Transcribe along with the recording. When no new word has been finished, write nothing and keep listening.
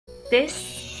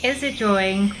This is a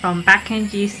drawing from back in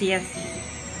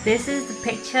GCSE. This is the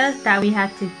picture that we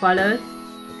had to follow,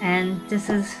 and this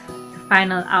is the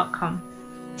final outcome.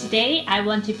 Today I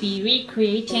want to be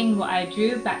recreating what I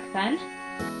drew back then,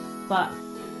 but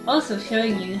also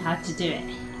showing you how to do it.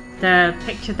 The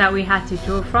picture that we had to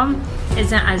draw from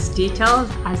isn't as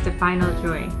detailed as the final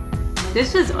drawing.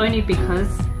 This was only because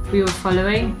we were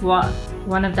following what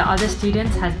one of the other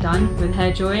students had done with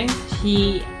her drawing.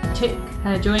 She took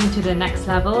her drawing to the next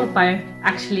level by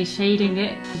actually shading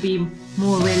it to be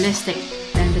more realistic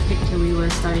than the picture we were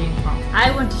studying from.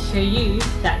 I want to show you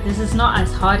that this is not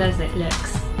as hard as it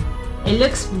looks. It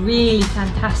looks really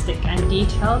fantastic and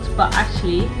detailed, but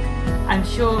actually I'm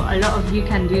sure a lot of you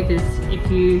can do this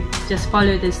if you just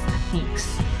follow these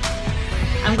techniques.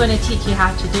 I'm going to teach you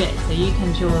how to do it so you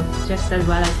can draw just as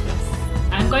well as this.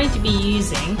 I'm going to be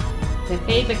using the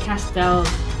Faber-Castell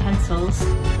pencils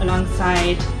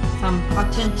alongside some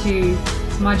cotton to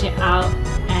smudge it out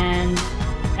and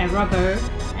a rubber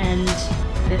and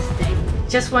this thing.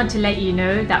 Just want to let you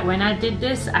know that when I did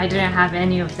this, I didn't have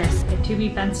any of this. A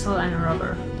 2B pencil and a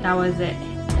rubber. That was it.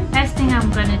 The first thing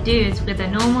I'm going to do is with a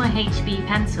normal HB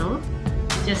pencil,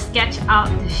 just sketch out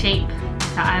the shape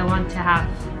that I want to have.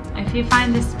 If you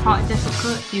find this part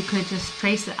difficult, you could just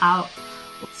trace it out.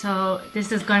 So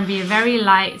this is going to be a very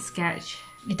light sketch.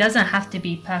 It doesn't have to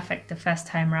be perfect the first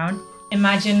time round.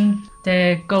 Imagine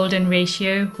the golden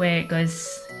ratio where it goes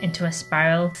into a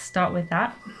spiral. Start with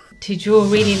that. To draw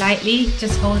really lightly,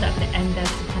 just hold at the end of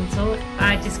the pencil.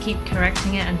 I just keep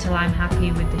correcting it until I'm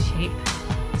happy with the shape.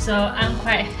 So I'm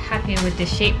quite happy with the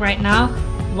shape right now.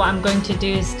 What I'm going to do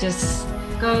is just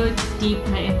go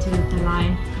deeper into the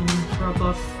line and rub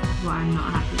off what I'm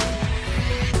not happy with.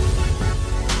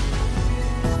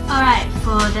 Alright,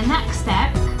 for the next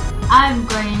step, I'm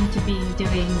going to be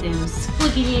doing those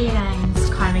squiggly lines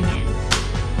coming in.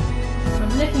 From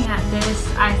looking at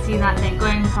this, I see that they're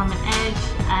going from an edge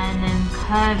and then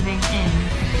curving in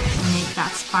to make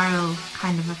that spiral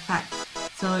kind of effect.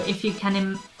 So if you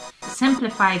can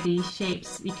simplify these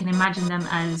shapes, you can imagine them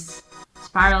as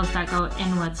spirals that go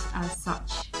inwards as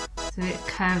such. So it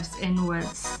curves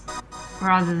inwards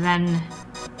rather than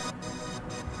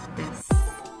this.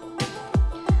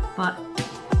 But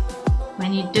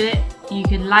when you do it, you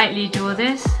could lightly draw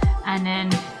this and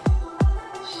then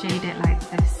shade it like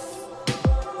this.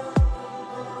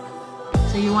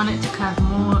 So you want it to curve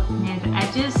more near the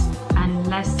edges and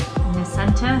less in the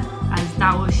center, as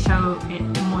that will show it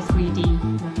more 3D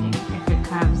looking if it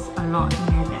curves a lot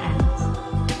near the ends.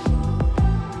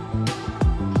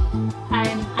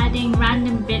 I'm adding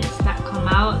random bits that come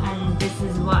out, and this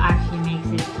is what actually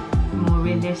makes it more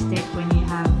realistic when you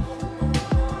have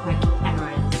like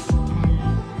errors,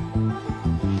 and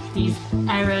these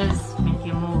errors make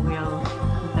it more real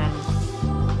than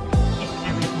if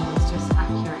everything was just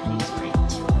accurately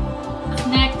straight.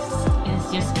 Next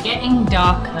is just getting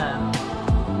darker.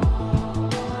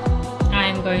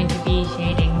 I'm going to be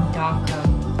shading darker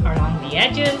along the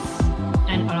edges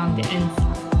and along the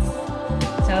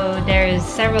insides. So there's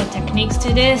several techniques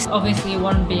to this, obviously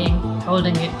one being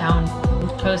holding it down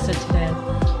closer to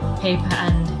the paper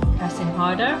and pressing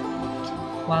harder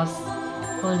whilst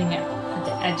holding it at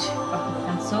the edge of the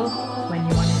pencil when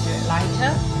you want to do it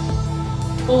lighter.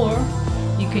 Or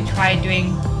you could try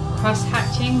doing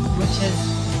cross-hatching, which is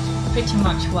pretty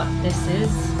much what this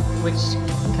is, which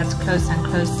gets closer and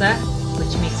closer,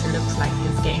 which makes it look like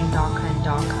it's getting darker and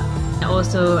darker. And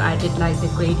also I did like the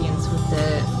gradients with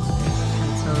the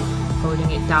pencil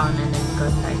holding it down and then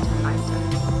going lighter and lighter.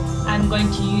 I'm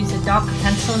going to use a darker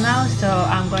pencil now, so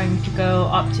I'm going to go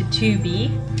up to 2B.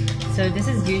 So this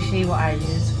is usually what I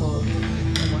use for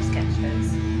more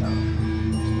sketches. So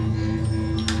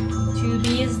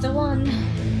 2B is the one.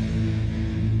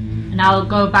 And I'll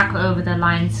go back over the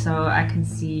lines so I can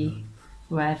see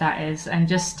where that is, and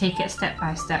just take it step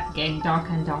by step, getting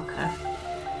darker and darker.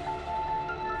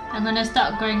 I'm going to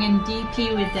start going in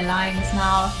deeply with the lines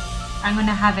now. I'm going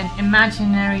to have an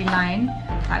imaginary line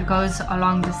that goes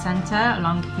along the center,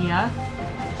 along here,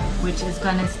 which is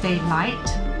going to stay light.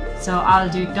 So I'll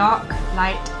do dark,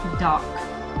 light, dark.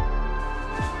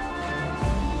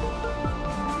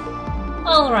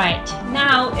 Alright,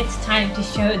 now it's time to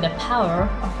show the power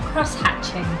of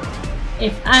cross-hatching.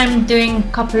 If I'm doing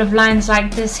a couple of lines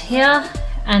like this here,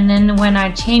 and then when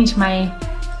I change my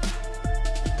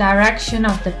direction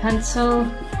of the pencil,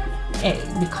 it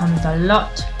becomes a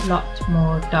lot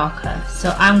more darker.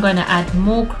 So I'm going to add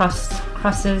more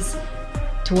crosses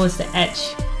towards the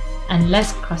edge and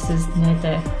less crosses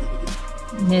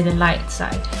near the light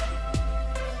side.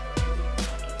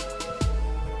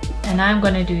 And I'm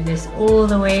going to do this all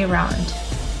the way around.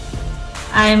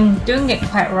 I'm doing it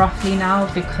quite roughly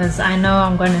now because I know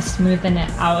I'm going to smoothen it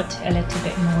out a little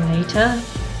bit more later.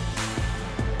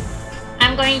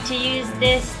 I'm going to use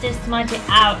this to smudge it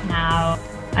out now.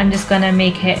 I'm just going to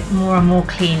make it more and more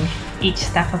clean each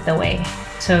step of the way.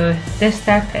 So this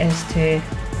step is to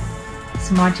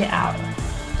smudge it out.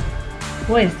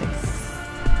 What is this?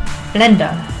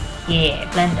 Blender. Yeah,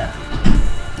 blender.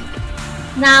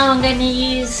 Now I'm going to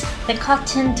use the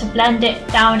cotton to blend it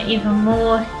down even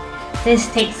more.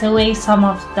 This takes away some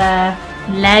of the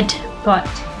lead, but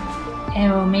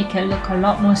it will make it look a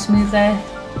lot more smoother.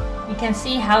 You can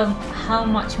see how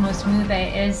much more smoother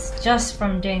it is just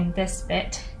from doing this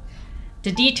bit.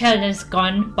 The detail is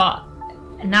gone, but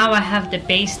now I have the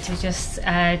base to just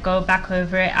go back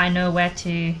over it. I know where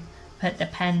to put the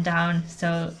pen down,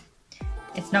 so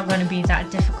it's not going to be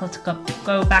that difficult to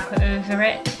go back over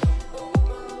it.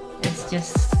 It's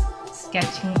just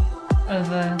sketching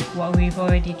over what we've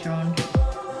already drawn.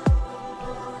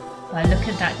 But look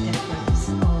at that difference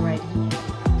already.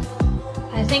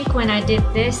 I think when I did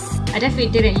this, I definitely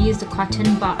didn't use the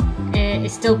cotton, but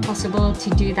it's still possible to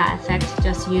do that effect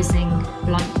just using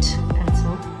blunt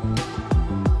pencil.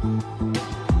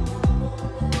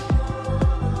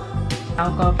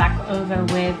 I'll go back over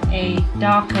with a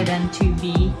darker than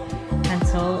 2B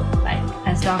pencil, like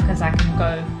as dark as I can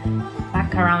go,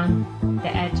 back around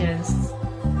the edges,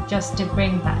 just to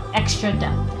bring that extra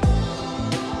depth.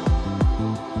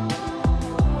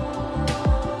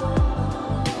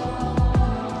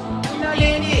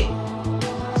 Lady,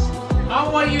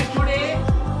 how are you today?